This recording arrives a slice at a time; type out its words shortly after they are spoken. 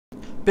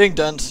Being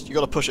dense, you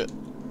gotta push it.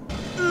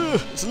 Ugh,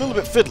 it's a little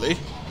bit fiddly.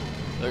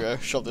 There we go,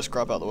 shove this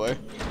crap out of the way.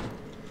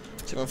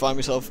 See if I can find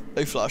myself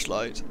a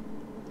flashlight.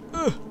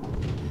 Ugh.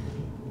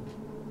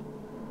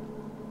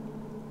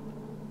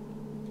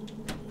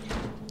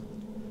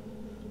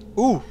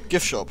 Ooh,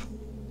 gift shop.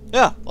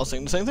 Yeah, I was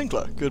thinking the same thing,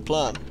 Claire. Good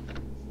plan.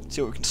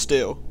 See what we can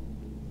steal.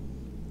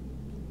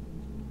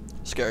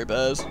 Scary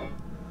bears.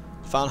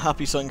 Found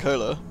Happy Sun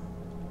Cola.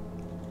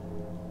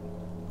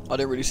 I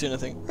didn't really see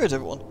anything. Where's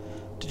everyone?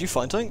 Did you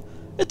find something?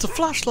 It's a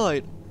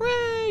flashlight!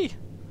 Hooray!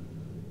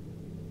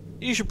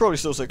 You should probably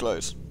still stay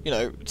close. You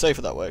know, it's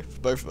safer that way,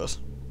 for both of us.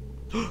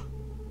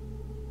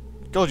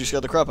 God, you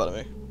scared the crap out of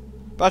me.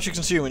 Battery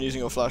consumed when using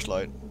your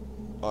flashlight.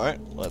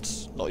 Alright,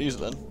 let's not use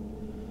it then.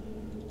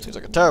 Seems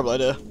like a terrible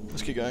idea.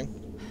 Let's keep going.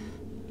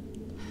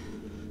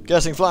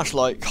 Guessing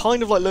flashlight,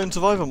 kind of like Lone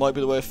Survivor, might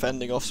be the way of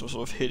fending off some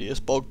sort of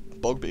hideous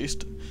bog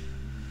beast.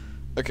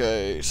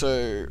 Okay,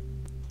 so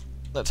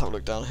let's have a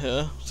look down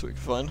here, see what we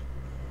can find.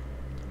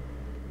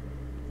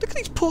 Look at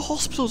these poor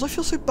hospitals, I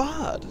feel so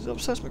bad. It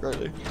upsets me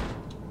greatly.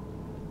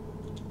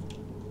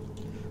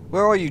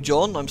 Where are you,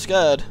 John? I'm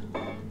scared.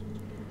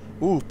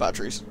 Ooh,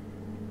 batteries.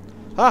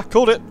 Ah,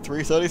 called it!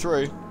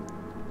 3:33.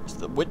 It's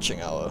the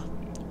witching hour.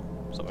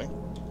 Something.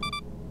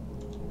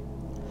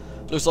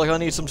 Looks like I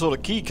need some sort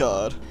of key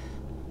card.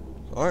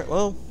 Alright,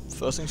 well,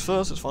 first things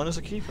first, let's find us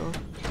a key card.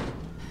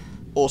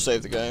 Or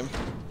save the game.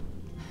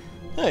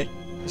 Hey,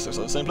 this looks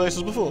like the same place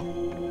as before.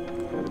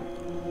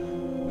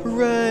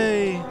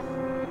 Hooray!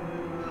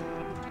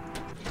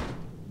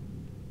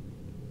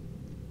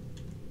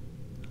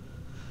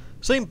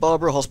 St.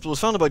 Barbara Hospital was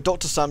founded by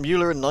Dr. Sam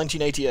Mueller in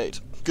 1988.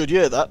 Good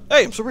year, that.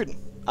 Hey, I'm still reading.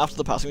 After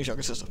the passing of his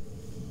younger sister.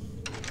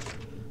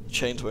 The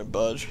chains won't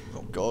budge.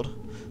 Oh god.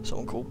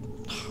 Someone called...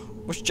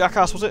 Which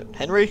jackass was it?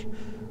 Henry?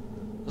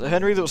 Was it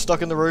Henry that was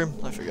stuck in the room?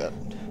 I forget.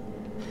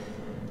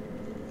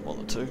 One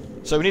or two.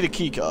 So we need a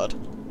key card.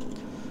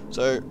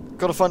 So,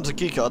 gotta find us a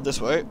key card this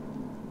way.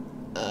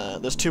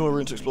 There's 2 more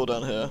rooms to explore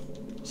down here.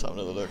 Let's have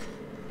another look.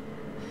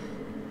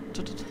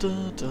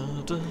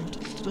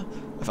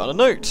 I found a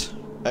note.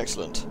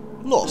 Excellent.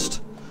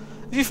 Lost.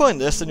 If you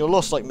find this, then you're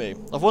lost like me.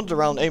 I've wandered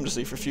around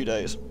aimlessly for a few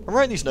days. I'm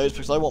writing these notes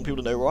because I want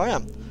people to know where I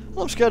am. And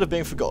I'm scared of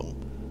being forgotten.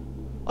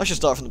 I should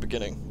start from the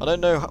beginning. I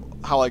don't know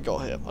how I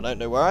got here. I don't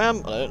know where I am,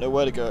 and I don't know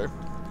where to go.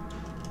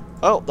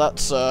 Oh,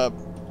 that's,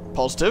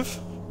 positive.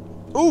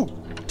 Ooh!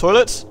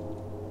 Toilets!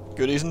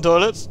 Goodies in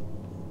toilets.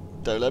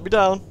 Don't let me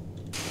down.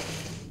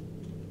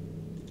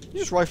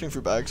 You're just rifling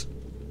through bags.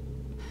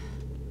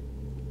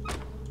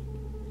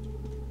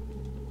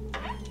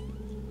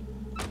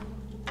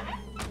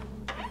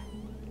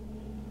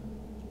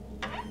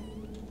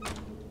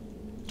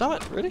 Damn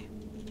it, really?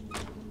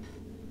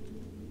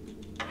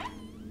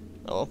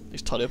 Oh well,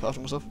 he's tidy up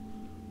after himself.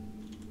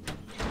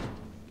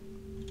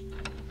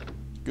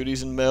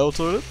 Goodies in male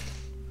toilet.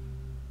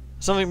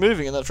 Something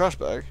moving in that trash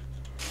bag.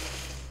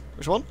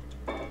 Which one?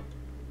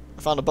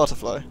 I found a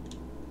butterfly.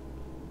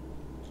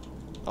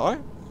 Alright.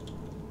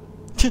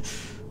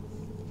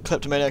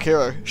 Kleptomaniac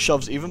hero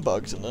shoves even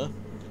bugs in there.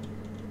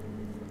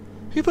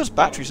 Who puts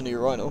batteries in a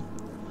urinal?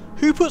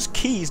 Who puts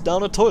keys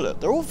down a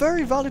toilet? They're all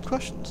very valid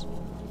questions.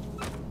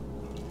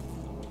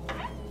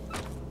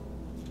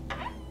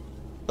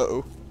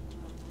 Uh-oh.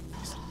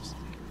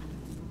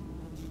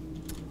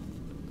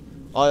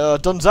 I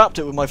done zapped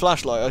it with my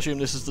flashlight. I assume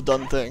this is the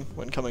done thing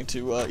when coming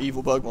to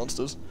evil bug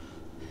monsters.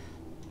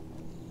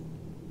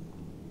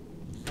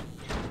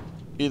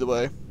 Either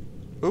way.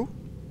 Ooh.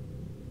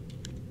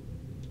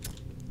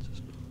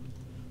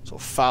 Sort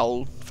of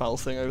foul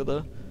thing over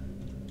there.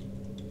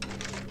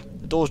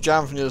 The door's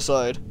jammed from the other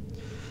side.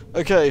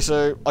 Okay,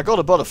 so I got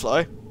a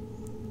butterfly.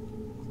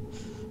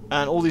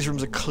 And all these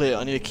rooms are clear.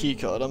 I need a key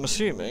card. I'm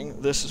assuming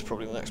this is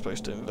probably the next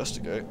place to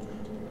investigate.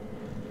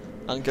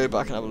 And go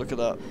back and have a look at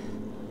that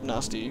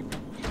nasty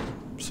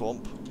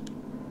swamp.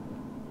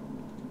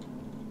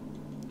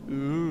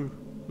 Ooh.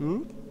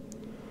 Ooh.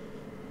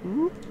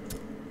 Ooh.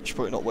 I should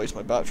probably not waste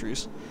my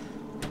batteries.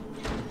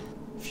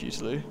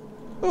 Futilely.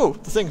 Oh,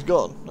 the thing's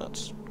gone.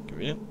 That's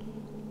convenient.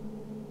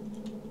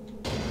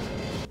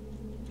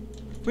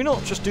 Can we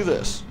not just do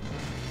this?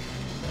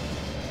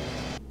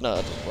 No,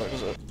 that doesn't work,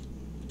 does it?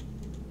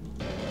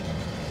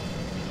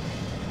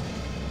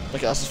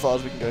 Okay, that's as far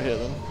as we can go here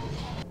then.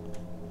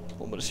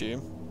 One would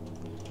assume.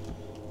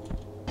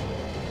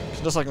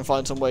 Unless I can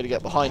find some way to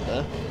get behind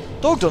there.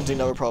 Dog doesn't seem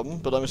to have a problem,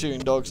 but I'm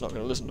assuming Dog's not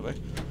going to listen to me.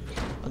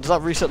 And does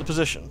that reset the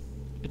position?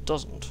 It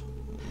doesn't.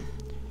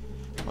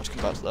 I'll just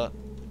come back to that.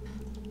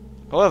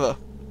 However...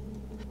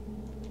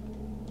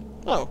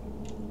 Oh.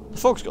 The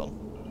fog's gone.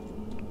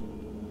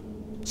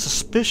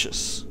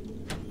 Suspicious.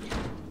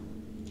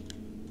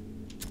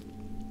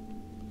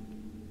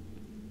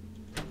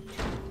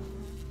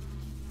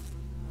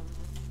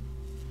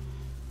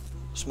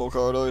 Small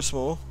corridor is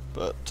small,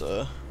 but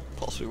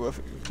possibly worth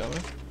it coming.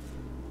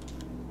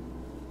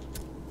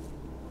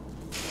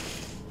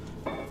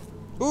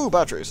 Ooh,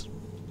 batteries.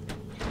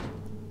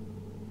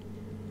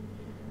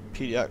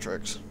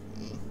 Pediatrics.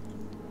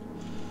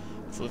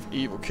 Full of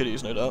evil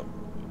kitties, no doubt.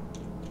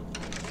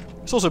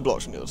 It's also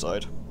blocked from the other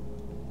side.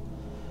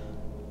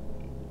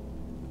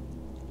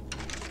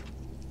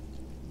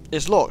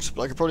 It's locked,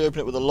 but I could probably open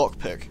it with a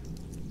lockpick.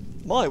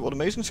 My, what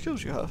amazing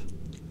skills you have.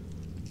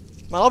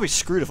 Man, I'll be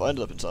screwed if I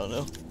ended up inside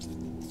now.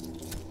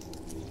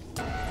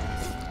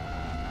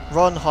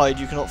 Run, hide,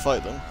 you cannot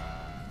fight them.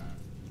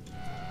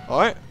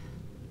 Alright.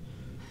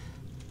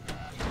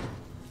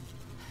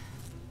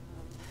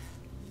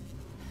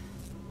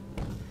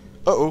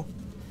 Uh-oh.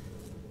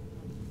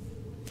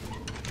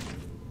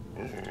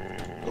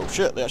 Oh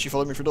shit, they actually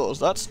followed me through doors.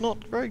 That's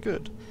not very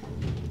good.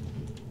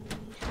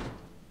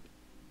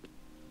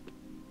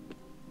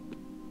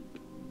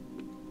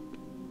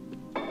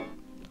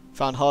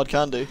 Found hard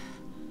candy.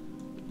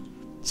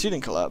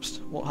 Ceiling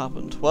collapsed. What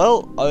happened?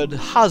 Well, I'd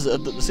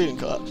hazard that the ceiling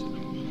collapsed.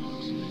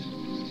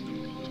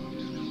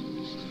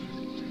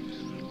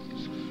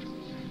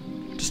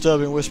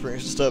 Disturbing whispering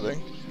is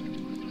disturbing.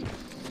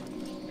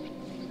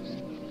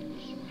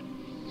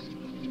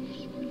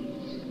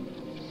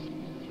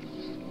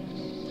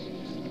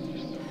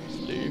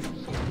 Leave.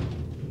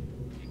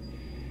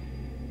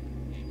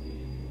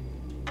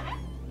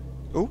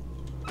 Oh.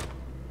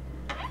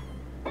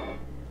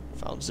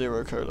 Found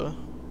zero cola.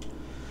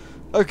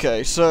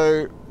 Okay,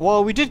 so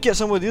while we did get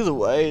somewhere the other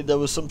way, there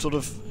was some sort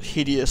of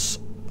hideous,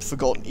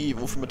 forgotten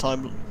evil from a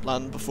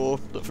timeline before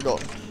that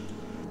forgotten.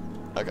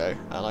 Okay,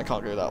 and I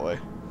can't go that way.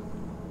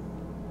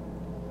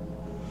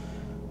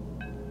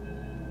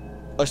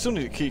 I still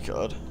need a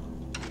keycard.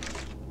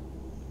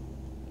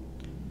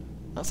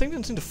 That thing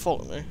didn't seem to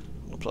follow me,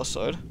 on the plus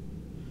side.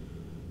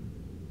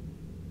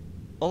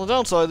 On the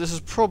downside, this is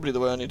probably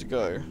the way I need to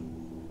go.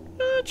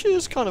 Which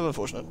is kind of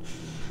unfortunate.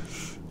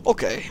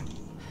 Okay.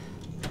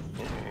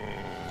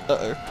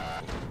 Uh-oh.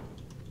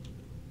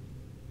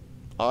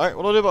 Alright,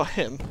 what do I do about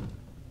him?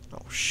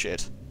 Oh,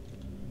 shit.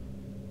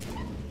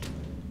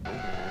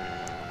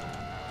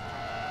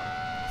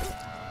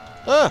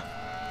 Ah!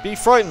 Be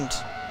frightened!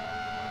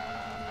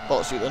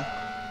 Bollocks you then.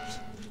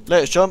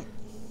 Let's jump.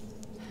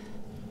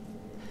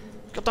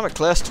 God damn it,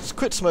 Claire, just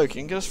quit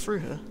smoking, get us through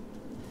here.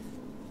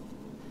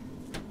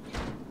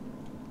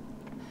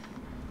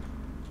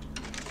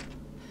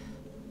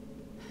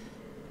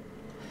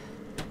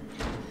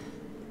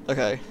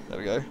 Okay, there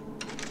we go.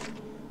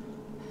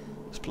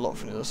 It's blocked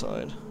from the other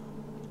side.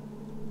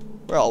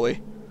 Where are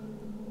we?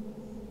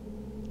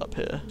 Up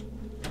here.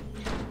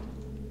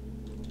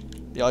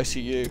 The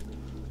ICU.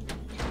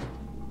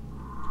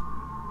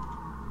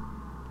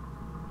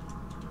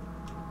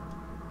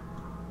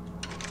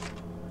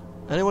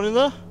 Anyone in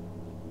there?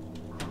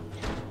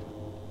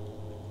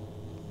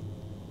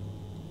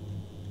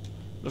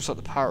 Looks like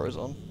the power is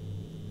on.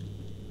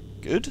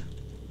 Good. Does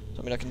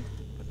that mean I can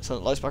turn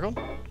the lights back on?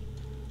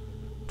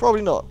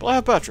 Probably not, but I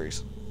have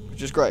batteries,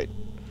 which is great.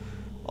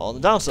 On the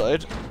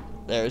downside,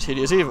 there is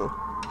hideous evil.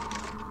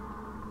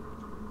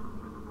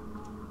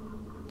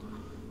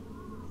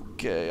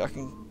 Okay, I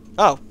can...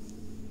 Oh!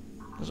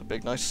 There's a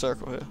big nice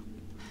circle here.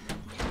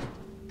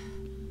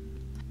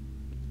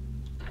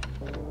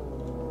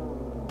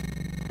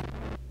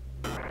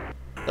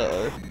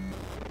 Uh-oh.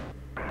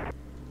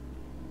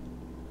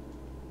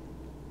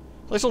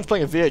 Like someone's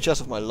playing a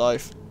VHS of my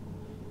life.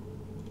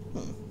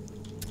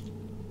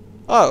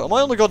 Oh, am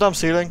I on the goddamn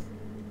ceiling?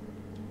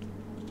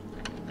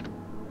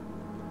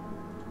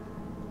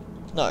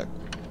 No.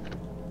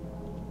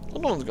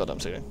 I'm not on the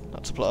goddamn ceiling.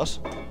 That's a plus.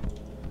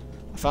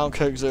 I found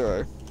Coke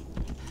Zero.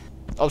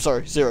 Oh,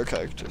 sorry, Zero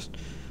Coke, just to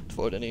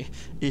avoid any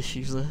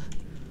issues there.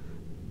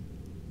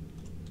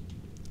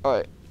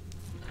 Alright.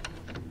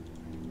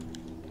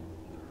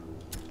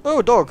 Oh,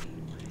 a dog.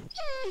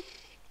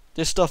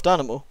 This stuffed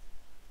animal.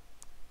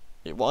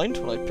 It whined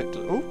when I picked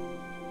it. Oh.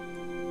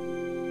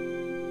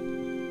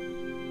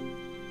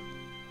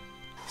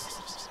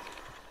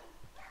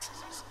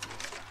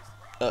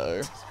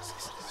 Uh-oh.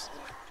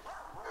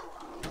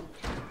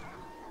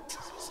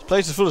 This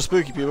place is full of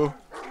spooky people.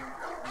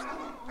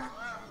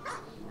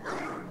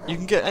 You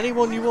can get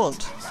anyone you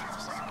want.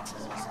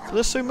 But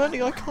there's so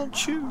many I can't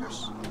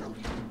choose.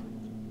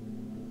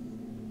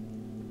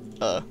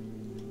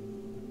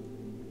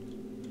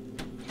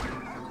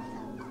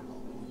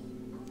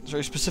 Is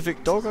there a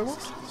specific dog I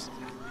want?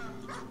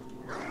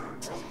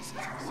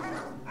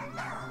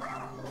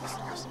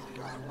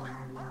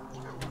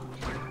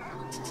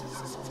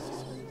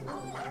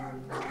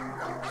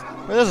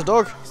 Wait, there's a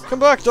dog. Come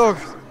back, dog.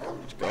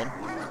 It's gone.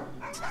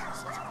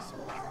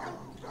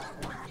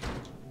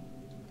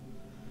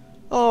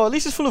 Oh, at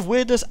least it's full of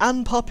weirdness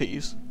and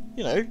puppies.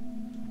 You know.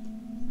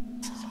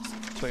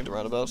 Swing the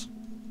roundabouts.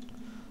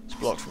 It's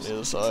blocked from the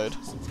other side.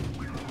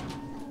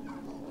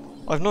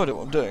 I have no idea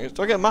what I'm doing.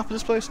 Do I get a map of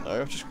this place?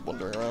 No, I'm just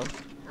wandering around.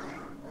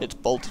 It's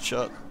bolted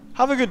shut.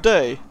 Have a good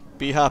day.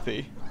 Be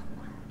happy.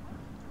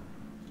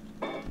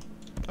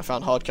 I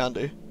found hard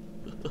candy.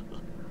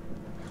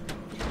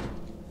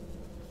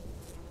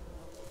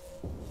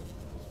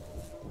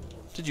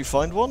 Did you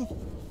find one?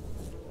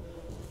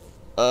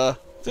 I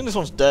think this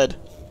one's dead.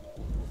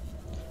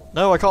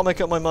 No, I can't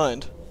make up my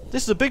mind.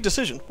 This is a big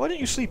decision. Why don't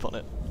you sleep on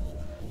it?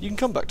 You can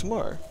come back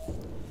tomorrow.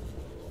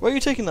 Where are you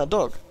taking that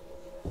dog?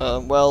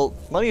 Well,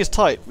 money is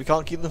tight. We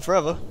can't keep them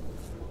forever.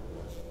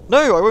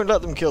 No, I won't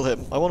let them kill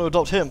him. I want to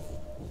adopt him.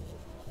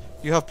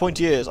 You have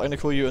pointy ears. I'm gonna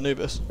call you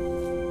Anubis.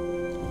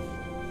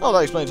 Oh,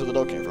 that explains where the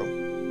dog came from.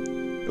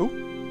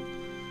 Ooh.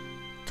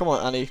 Come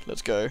on, Annie.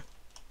 Let's go.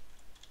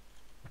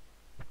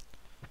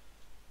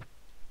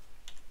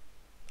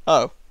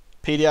 Oh.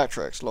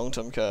 Pediatrics.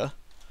 Long-term care.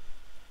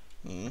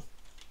 Hmm.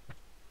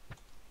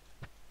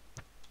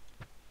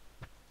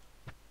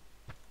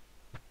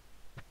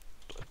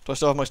 Do I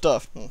still have my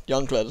stuff?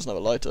 Young Claire doesn't have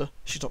a lighter.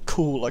 She's not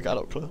cool like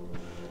adult Claire.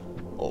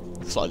 Or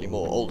slightly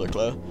more older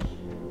Claire.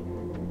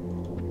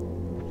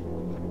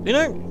 You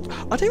know,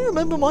 I don't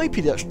remember my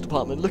pediatric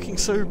department looking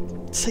so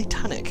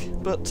satanic,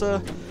 but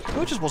I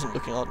just wasn't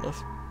looking hard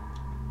enough.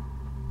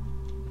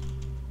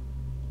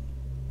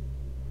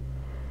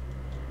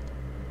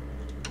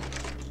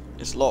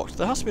 It's locked.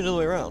 There has to be another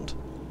way around.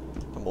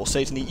 A more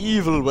Satan-y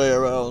evil way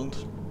around.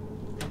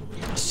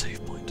 A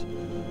save point.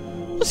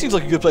 That seems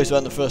like a good place to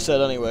end the first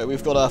set anyway.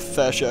 We've got our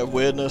fair share of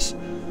weirdness,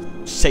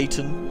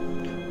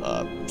 Satan,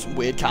 some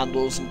weird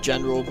candles, and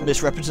general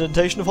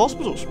misrepresentation of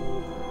hospitals.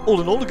 All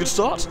in all, a good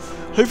start.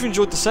 Hope you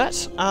enjoyed the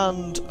set,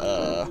 and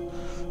I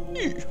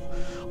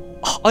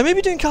may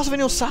be doing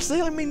Castlevania on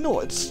Saturday, I may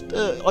not. It's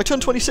I turn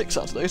 26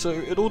 Saturday, so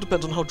it all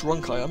depends on how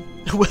drunk I am,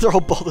 whether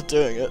I'll bother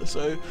doing it,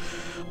 so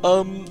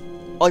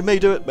I may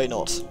do it, may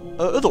not.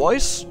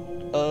 Otherwise,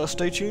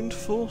 stay tuned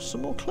for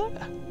some more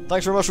Claire.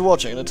 Thanks very much for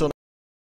watching, and until